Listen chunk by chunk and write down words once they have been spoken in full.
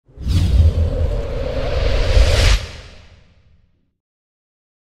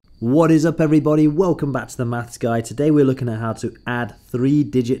What is up everybody? Welcome back to the Maths Guy. Today we're looking at how to add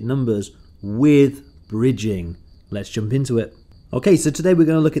 3-digit numbers with bridging. Let's jump into it. Okay, so today we're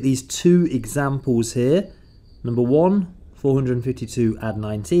going to look at these two examples here. Number 1, 452 add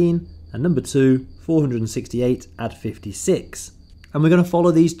 19, and number 2, 468 add 56. And we're going to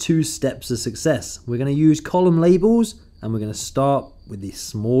follow these two steps of success. We're going to use column labels and we're going to start with the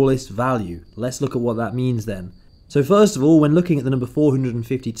smallest value. Let's look at what that means then. So first of all, when looking at the number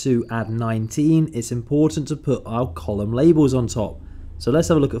 452 add 19, it's important to put our column labels on top. So let's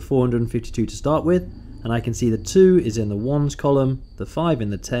have a look at 452 to start with, and I can see the 2 is in the ones column, the 5 in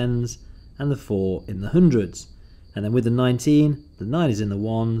the tens, and the 4 in the hundreds. And then with the 19, the 9 is in the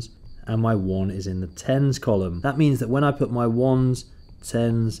ones, and my 1 is in the tens column. That means that when I put my ones,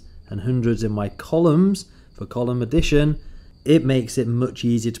 tens, and hundreds in my columns for column addition, it makes it much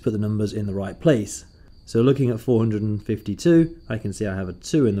easier to put the numbers in the right place. So looking at 452, I can see I have a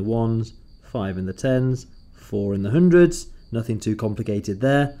 2 in the ones, 5 in the tens, 4 in the hundreds, nothing too complicated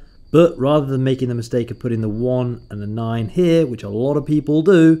there. But rather than making the mistake of putting the 1 and the 9 here, which a lot of people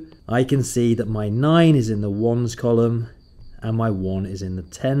do, I can see that my 9 is in the ones column and my 1 is in the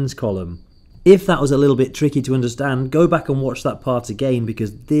tens column. If that was a little bit tricky to understand, go back and watch that part again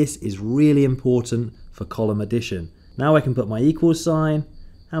because this is really important for column addition. Now I can put my equals sign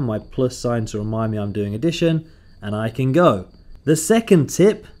and my plus sign to remind me I'm doing addition, and I can go. The second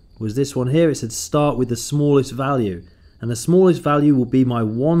tip was this one here. It said start with the smallest value, and the smallest value will be my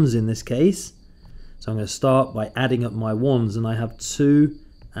ones in this case. So I'm going to start by adding up my ones, and I have 2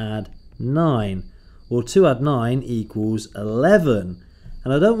 add 9. Well, 2 add 9 equals 11,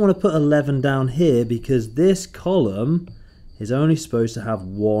 and I don't want to put 11 down here because this column is only supposed to have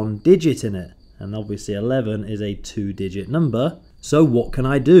 1 digit in it, and obviously 11 is a 2-digit number. So what can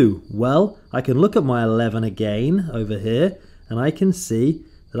I do? Well, I can look at my 11 again over here, and I can see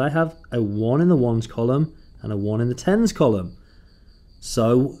that I have a 1 in the ones column and a 1 in the tens column.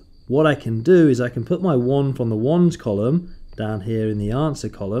 So what I can do is I can put my 1 from the ones column down here in the answer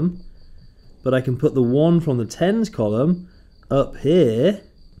column, but I can put the 1 from the tens column up here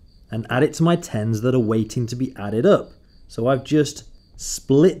and add it to my tens that are waiting to be added up. So I've just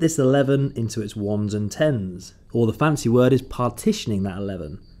split this 11 into its ones and tens. Or the fancy word is partitioning that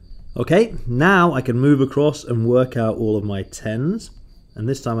 11. Okay, now I can move across and work out all of my tens. And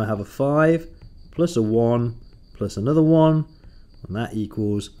this time I have a 5 plus a 1 plus another 1. And that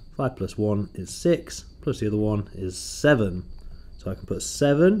equals 5 plus 1 is 6 plus the other one is 7. So I can put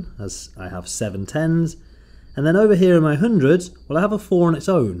 7 as I have 7 tens. And then over here in my hundreds, well, I have a 4 on its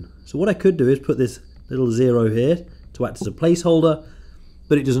own. So what I could do is put this little 0 here to act as a placeholder,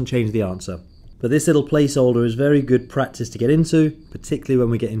 but it doesn't change the answer. But this little placeholder is very good practice to get into, particularly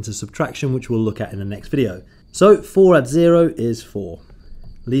when we get into subtraction, which we'll look at in the next video. So 4 add 0 is 4,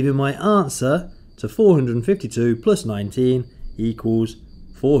 leaving my answer to 452 plus 19 equals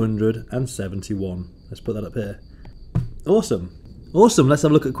 471. Let's put that up here. Awesome. Awesome, let's have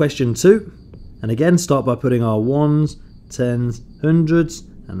a look at question 2. And again, start by putting our ones, tens, hundreds,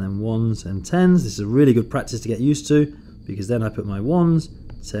 and then ones and tens. This is a really good practice to get used to, because then I put my ones,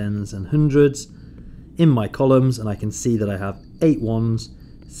 tens and hundreds in my columns, and I can see that I have 8 ones,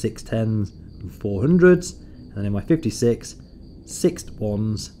 6 tens, and 4 hundreds, and then in my 56, 6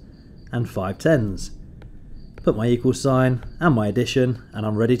 ones and 5 tens. Put my equal sign and my addition, and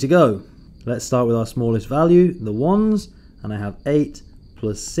I'm ready to go. Let's start with our smallest value, the ones, and I have 8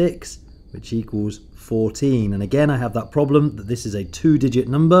 plus 6, which equals 14. And again, I have that problem that this is a 2-digit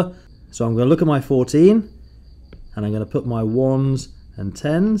number, so I'm going to look at my 14, and I'm going to put my ones and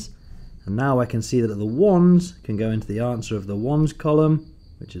tens, and now I can see that the ones can go into the answer of the ones column,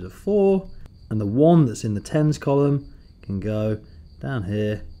 which is a 4, and the 1 that's in the tens column can go down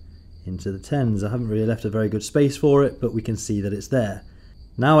here into the tens. I haven't really left a very good space for it, but we can see that it's there.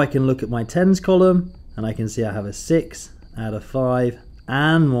 Now I can look at my tens column, and I can see I have a 6 add a 5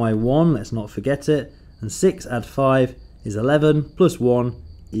 and my 1, let's not forget it, and 6 add 5 is 11 plus 1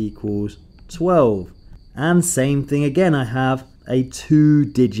 equals 12. And same thing again, I have a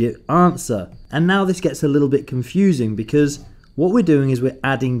 2-digit answer. And now this gets a little bit confusing because what we're doing is we're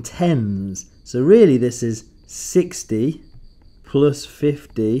adding tens. So really this is 60 plus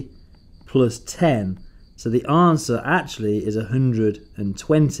 50 plus 10. So the answer actually is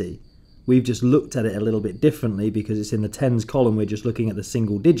 120. We've just looked at it a little bit differently because it's in the tens column, we're just looking at the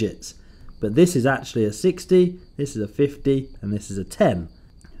single digits. But this is actually a 60, this is a 50, and this is a 10.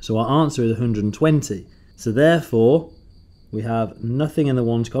 So our answer is 120. So therefore, we have nothing in the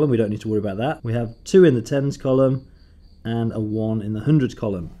ones column, we don't need to worry about that. We have 2 in the tens column and a 1 in the hundreds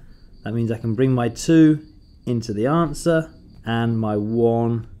column. That means I can bring my 2 into the answer and my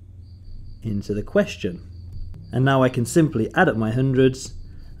 1 into the question. And now I can simply add up my hundreds,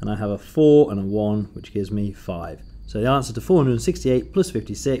 and I have a 4 and a 1, which gives me 5. So the answer to 468 plus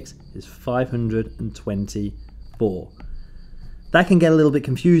 56 is 524. That can get a little bit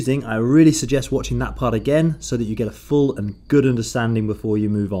confusing. I really suggest watching that part again so that you get a full and good understanding before you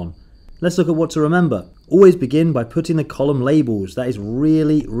move on. Let's look at what to remember. Always begin by putting the column labels. That is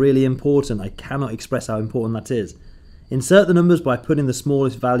really, really important. I cannot express how important that is. Insert the numbers by putting the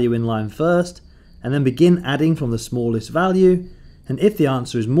smallest value in line first, and then begin adding from the smallest value. And if the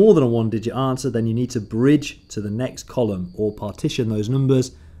answer is more than a 1-digit answer, then you need to bridge to the next column or partition those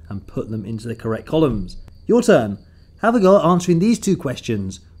numbers and put them into the correct columns. Your turn. Have a go at answering these two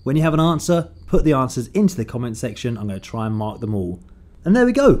questions. When you have an answer, put the answers into the comment section. I'm going to try and mark them all. And there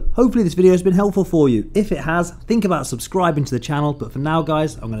we go. Hopefully this video has been helpful for you. If it has, think about subscribing to the channel. But for now,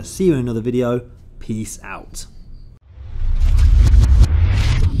 guys, I'm going to see you in another video. Peace out.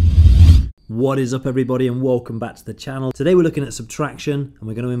 What is up, everybody, and welcome back to the channel. Today we're looking at subtraction and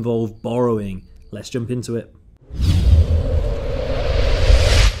we're going to involve borrowing. Let's jump into it.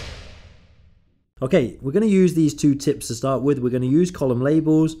 Okay, we're going to use these two tips to start with. We're going to use column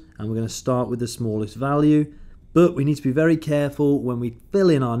labels and we're going to start with the smallest value. But we need to be very careful when we fill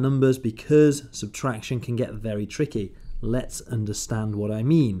in our numbers because subtraction can get very tricky. Let's understand what I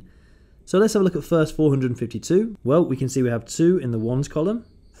mean. So let's have a look at first 452. Well, we can see we have 2 in the ones column,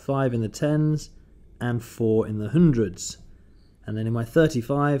 5 in the tens, and 4 in the hundreds. And then in my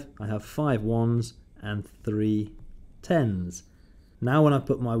 35, I have 5 ones and 3 tens. Now when I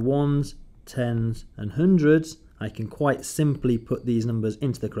put my ones, tens, and hundreds, I can quite simply put these numbers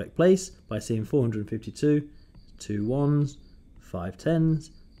into the correct place by seeing 452, 2 ones, 5 tens,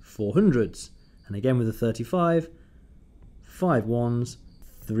 4 hundreds. And again with the 35, 5 ones,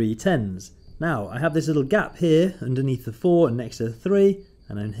 3 tens. Now I have this little gap here underneath the 4 and next to the 3.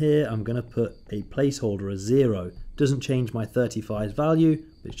 And then here I'm going to put a placeholder, a 0. Doesn't change my 35's value,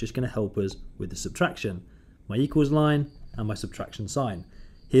 but it's just going to help us with the subtraction. My equals line and my subtraction sign.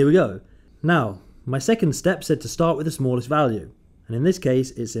 Here we go. Now, my second step said to start with the smallest value. And in this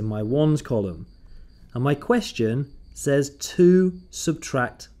case, it's in my ones column. And my question says to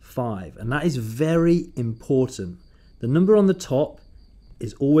subtract 5. And that is very important. The number on the top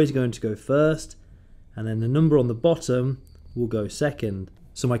is always going to go first. And then the number on the bottom will go second.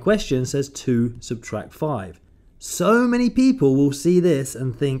 So my question says to subtract 5. So many people will see this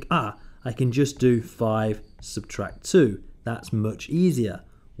and think, I can just do 5 subtract 2. That's much easier.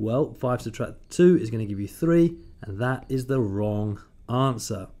 Well, 5 subtract 2 is going to give you 3, and that is the wrong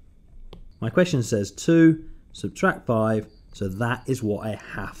answer. My question says 2 subtract 5, so that is what I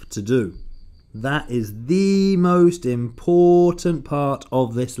have to do. That is the most important part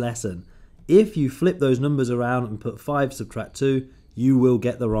of this lesson. If you flip those numbers around and put 5 subtract 2, you will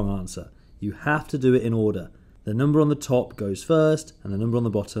get the wrong answer. You have to do it in order. The number on the top goes first and the number on the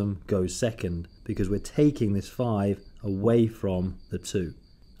bottom goes second because we're taking this 5 away from the 2.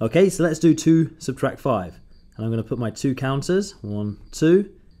 Okay, so let's do 2 subtract 5. And I'm going to put my 2 counters, 1,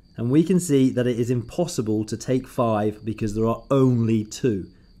 2, and we can see that it is impossible to take 5 because there are only 2.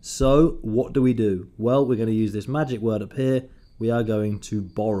 So what do? Well, we're going to use this magic word up here. We are going to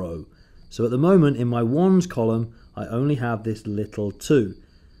borrow. So at the moment in my ones column, I only have this little 2.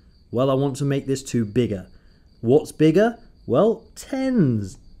 Well, I want to make this 2 bigger. What's bigger? Well,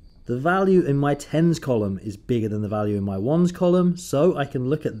 tens. The value in my tens column is bigger than the value in my ones column. So I can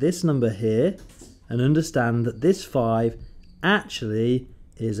look at this number here and understand that this 5 actually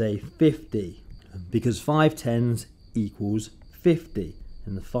is a 50 because 5 tens equals 50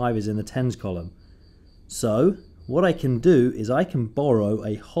 and the 5 is in the tens column. So what I can do is I can borrow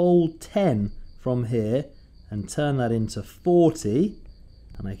a whole 10 from here and turn that into 40,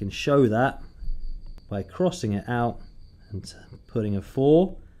 and I can show that by crossing it out and putting a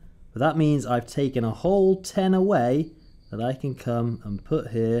 4. But that means I've taken a whole 10 away that I can come and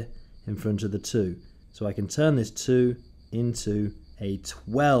put here in front of the 2. So I can turn this 2 into a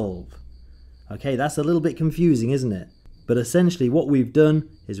 12. Okay, that's a little bit confusing, isn't it? But essentially what we've done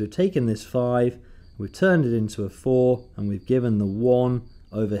is we've taken this 5, we've turned it into a 4, and we've given the 1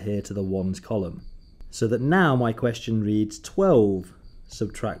 over here to the ones column. So that now my question reads 12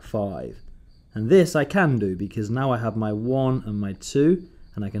 subtract 5. And this I can do because now I have my 1 and my 2,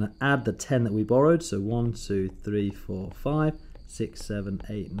 and I can add the 10 that we borrowed. So 1, 2, 3, 4, 5, 6, 7,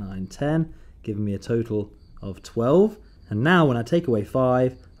 8, 9, 10, giving me a total of 12. And now when I take away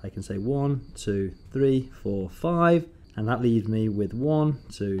 5, I can say 1, 2, 3, 4, 5, and that leaves me with 1,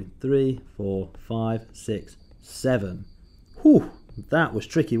 2, 3, 4, 5, 6, 7. Whew, that was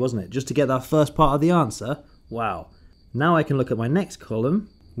tricky, wasn't it? Just to get that first part of the answer. Wow. Now I can look at my next column,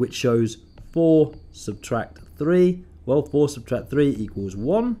 which shows 4 subtract 3. Well, 4 subtract 3 equals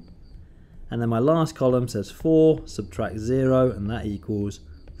 1. And then my last column says 4 subtract 0, and that equals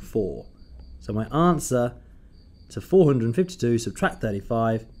 4. So my answer to 452 subtract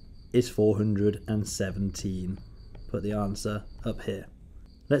 35 is 417. Put the answer up here.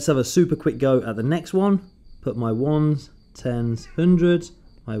 Let's have a super quick go at the next one. Put my ones, tens, hundreds,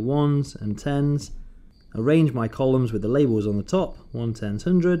 my ones and tens. Arrange my columns with the labels on the top. 1 tens,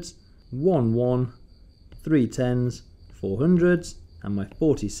 hundreds, 1 1, 3 tens, 4 hundreds, and my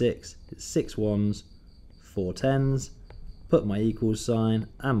 46 is 6 ones, 4 tens. Put my equals sign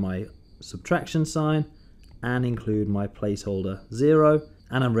and my subtraction sign, and include my placeholder 0,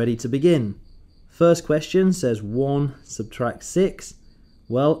 and I'm ready to begin. First question says 1 subtract 6.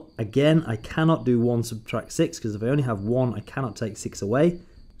 Well, again, I cannot do 1 subtract 6 because if I only have 1, I cannot take 6 away.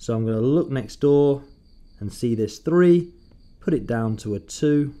 So I'm going to look next door and see this 3, put it down to a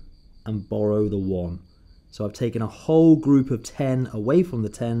 2, and borrow the 1. So I've taken a whole group of 10 away from the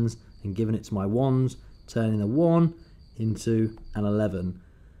tens and given it to my ones, turning the 1 into an 11.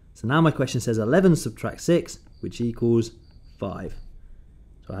 So now my question says 11 subtract 6, which equals 5.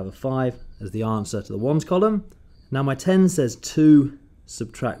 So I have a 5 as the answer to the ones column. Now my 10 says 2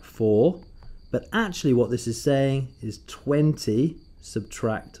 subtract 4, but actually what this is saying is 20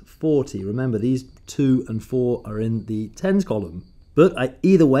 subtract 40. Remember, these 2 and 4 are in the tens column. But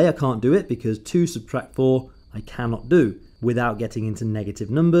either way, I can't do it because 2 subtract 4 I cannot do without getting into negative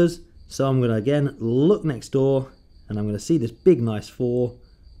numbers. So I'm going to again look next door and I'm going to see this big nice 4,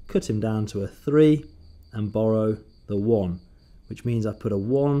 cut him down to a 3 and borrow the 1, which means I put a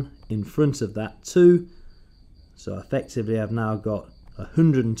 1 in front of that 2. So effectively I've now got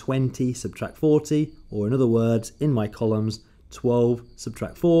 120 subtract 40, or in other words, in my columns, 12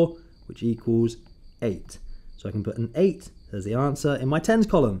 subtract 4, which equals 8. So I can put an 8 as the answer in my tens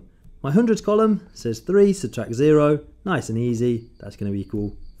column. My hundreds column says 3 subtract 0, nice and easy, that's going to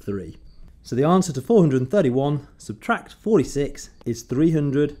equal 3. So the answer to 431 subtract 46 is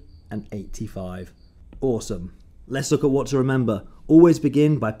 385. Awesome. Let's look at what to remember. Always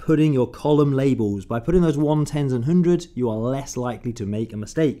begin by putting your column labels. By putting those 1, 10s and hundreds, you are less likely to make a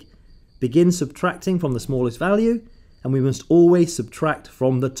mistake. Begin subtracting from the smallest value, and we must always subtract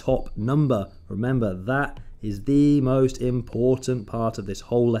from the top number. Remember, that is the most important part of this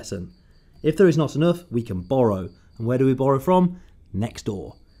whole lesson. If there is not enough, we can borrow. And where do we borrow from? Next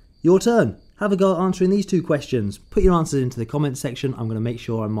door. Your turn. Have a go at answering these 2 questions. Put your answers into the comment section. I'm going to make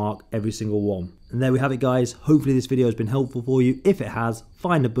sure I mark every single one. And there we have it, guys. Hopefully this video has been helpful for you. If it has,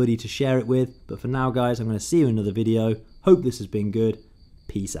 find a buddy to share it with. But for now, guys, I'm going to see you in another video. Hope this has been good.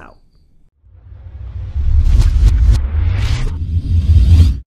 Peace out.